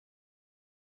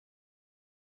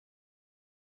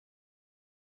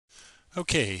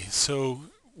Okay, so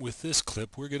with this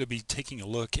clip, we're going to be taking a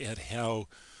look at how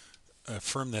a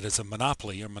firm that is a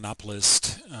monopoly or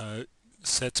monopolist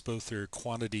sets both their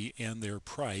quantity and their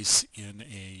price in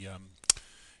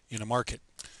a market.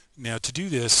 Now, to do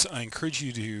this, I encourage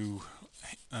you to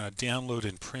download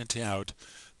and print out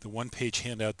the one-page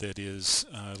handout that is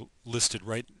listed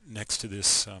right next to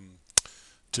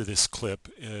this clip.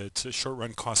 It's a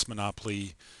short-run cost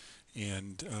monopoly,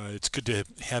 and it's good to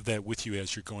have that with you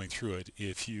as you're going through it.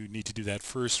 If you need to do that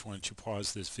first, why don't you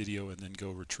pause this video and then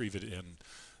go retrieve it and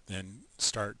then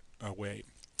start away.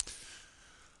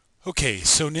 Okay,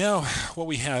 so now what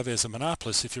we have as a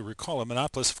monopolist, if you recall, a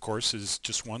monopolist, of course, is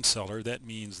just one seller. That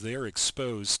means they're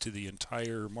exposed to the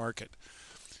entire market.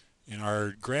 In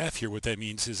our graph here, what that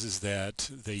means is that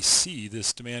they see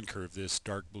this demand curve, this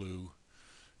dark blue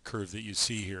curve that you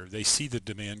see here. They see the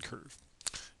demand curve.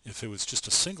 If it was just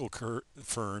a single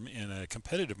firm in a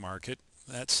competitive market,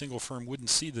 that single firm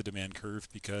wouldn't see the demand curve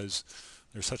because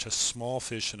they're such a small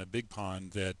fish in a big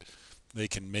pond that they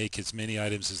can make as many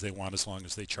items as they want as long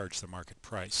as they charge the market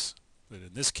price. But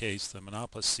in this case, the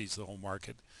monopolist sees the whole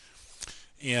market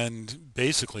and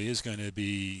basically is going to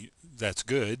be, that's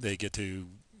good. They get to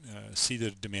see the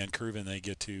demand curve and they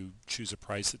get to choose a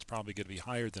price that's probably going to be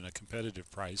higher than a competitive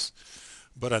price.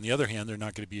 But on the other hand, they're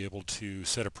not going to be able to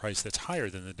set a price that's higher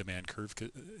than the demand curve.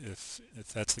 If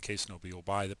that's the case, nobody will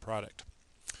buy the product.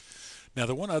 Now,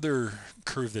 the one other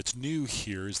curve that's new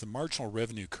here is the marginal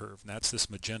revenue curve, and that's this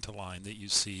magenta line that you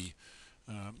see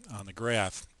on the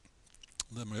graph.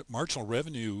 The marginal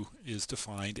revenue is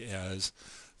defined as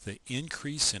the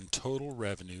increase in total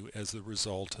revenue as the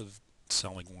result of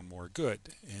selling one more good.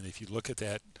 And if you look at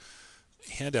that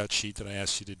handout sheet that I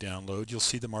asked you to download, you'll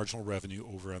see the marginal revenue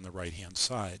over on the right hand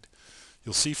side.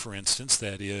 You'll see, for instance,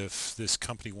 that if this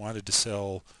company wanted to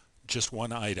sell just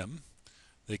one item,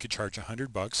 they could charge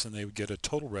 $100 and they would get a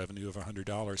total revenue of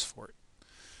 $100 for it.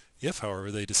 If,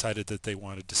 however, they decided that they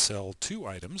wanted to sell two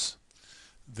items,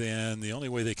 then the only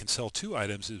way they can sell two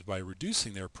items is by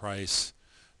reducing their price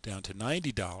down to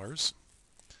 $90.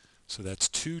 So that's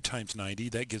 2 times 90.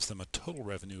 That gives them a total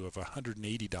revenue of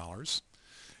 $180.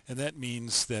 And that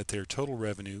means that their total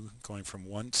revenue, going from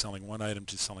selling one item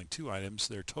to selling two items,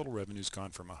 their total revenue has gone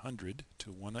from 100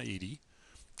 to 180.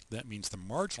 That means the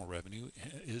marginal revenue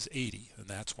is 80, and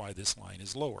that's why this line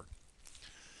is lower.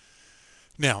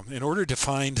 Now, in order to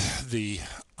find the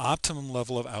optimum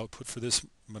level of output for this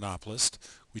monopolist,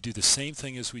 we do the same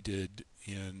thing as we did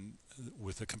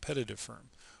with a competitive firm.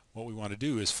 What we want to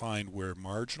do is find where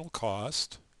marginal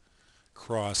cost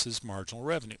crosses marginal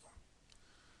revenue.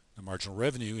 The marginal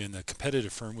revenue in the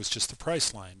competitive firm was just the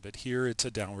price line, but here it's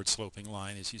a downward sloping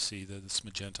line, as you see, this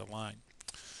magenta line.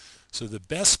 So the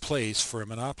best place for a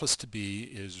monopolist to be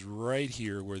is right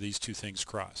here where these two things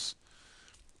cross,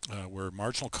 where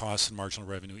marginal costs and marginal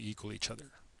revenue equal each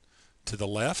other. To the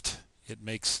left,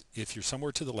 if you're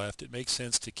somewhere to the left, it makes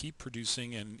sense to keep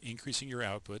producing and increasing your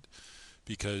output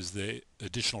because the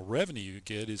additional revenue you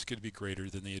get is going to be greater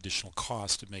than the additional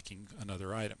cost of making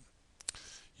another item.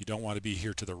 You don't want to be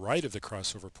here to the right of the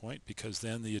crossover point because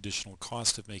then the additional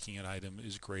cost of making an item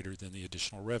is greater than the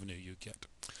additional revenue you get.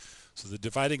 So the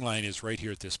dividing line is right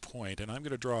here at this point, and I'm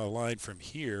going to draw a line from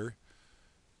here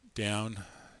down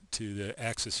to the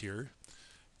axis here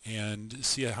and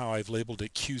see how I've labeled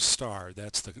it Q star.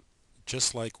 That's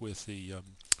just like with the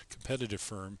competitive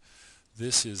firm,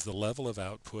 this is the level of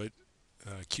output.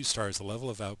 Q star is the level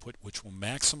of output which will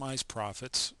maximize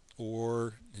profits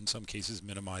or in some cases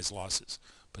minimize losses,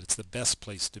 but it's the best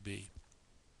place to be.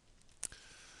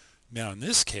 Now in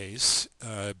this case,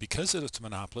 because it's a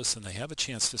monopolist and they have a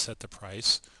chance to set the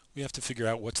price, we have to figure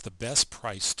out what's the best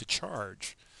price to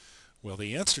charge. Well,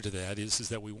 the answer to that is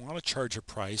that we want to charge a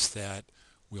price that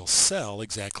will sell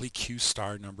exactly Q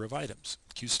star number of items.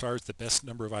 Q star is the best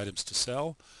number of items to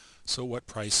sell, so what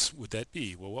price would that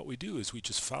be? Well, what we do is we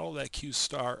just follow that Q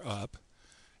star up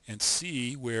and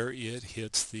see where it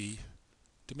hits the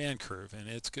demand curve, and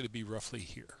it's going to be roughly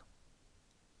here.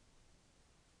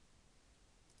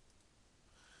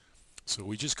 So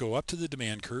we just go up to the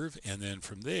demand curve, and then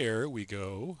from there we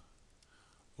go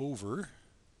over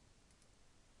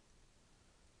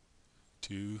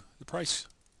to the price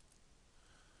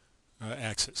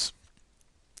axis.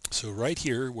 So right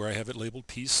here where I have it labeled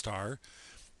P star,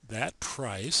 that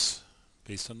price,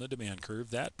 based on the demand curve,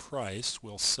 that price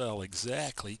will sell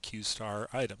exactly Q star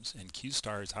items, and Q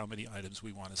star is how many items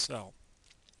we want to sell.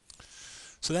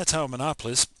 So that's how a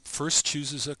monopolist first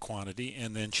chooses a quantity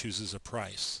and then chooses a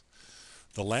price.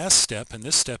 The last step, and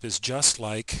this step is just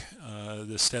like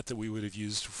the step that we would have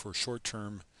used for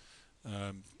short-term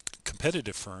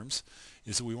competitive firms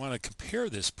is that we want to compare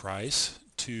this price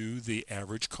to the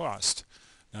average cost.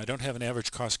 Now, I don't have an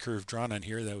average cost curve drawn on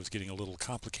here. That was getting a little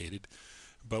complicated.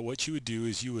 But what you would do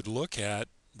is you would look at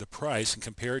the price and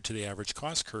compare it to the average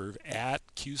cost curve at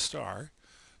Q star,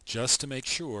 just to make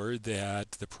sure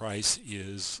that the price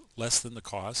is less than the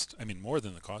cost, more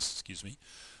than the cost, excuse me.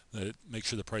 Make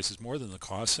sure the price is more than the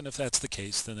cost, and if that's the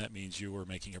case, then that means you are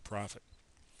making a profit.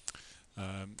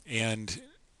 And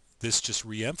this just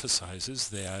reemphasizes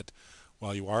that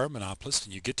while you are a monopolist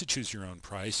and you get to choose your own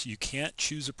price, you can't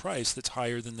choose a price that's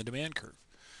higher than the demand curve.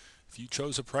 If you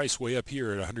chose a price way up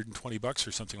here at 120 bucks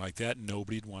or something like that,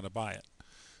 nobody'd want to buy it.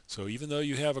 So even though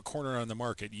you have a corner on the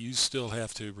market, you still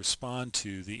have to respond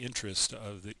to the interest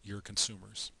of your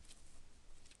consumers.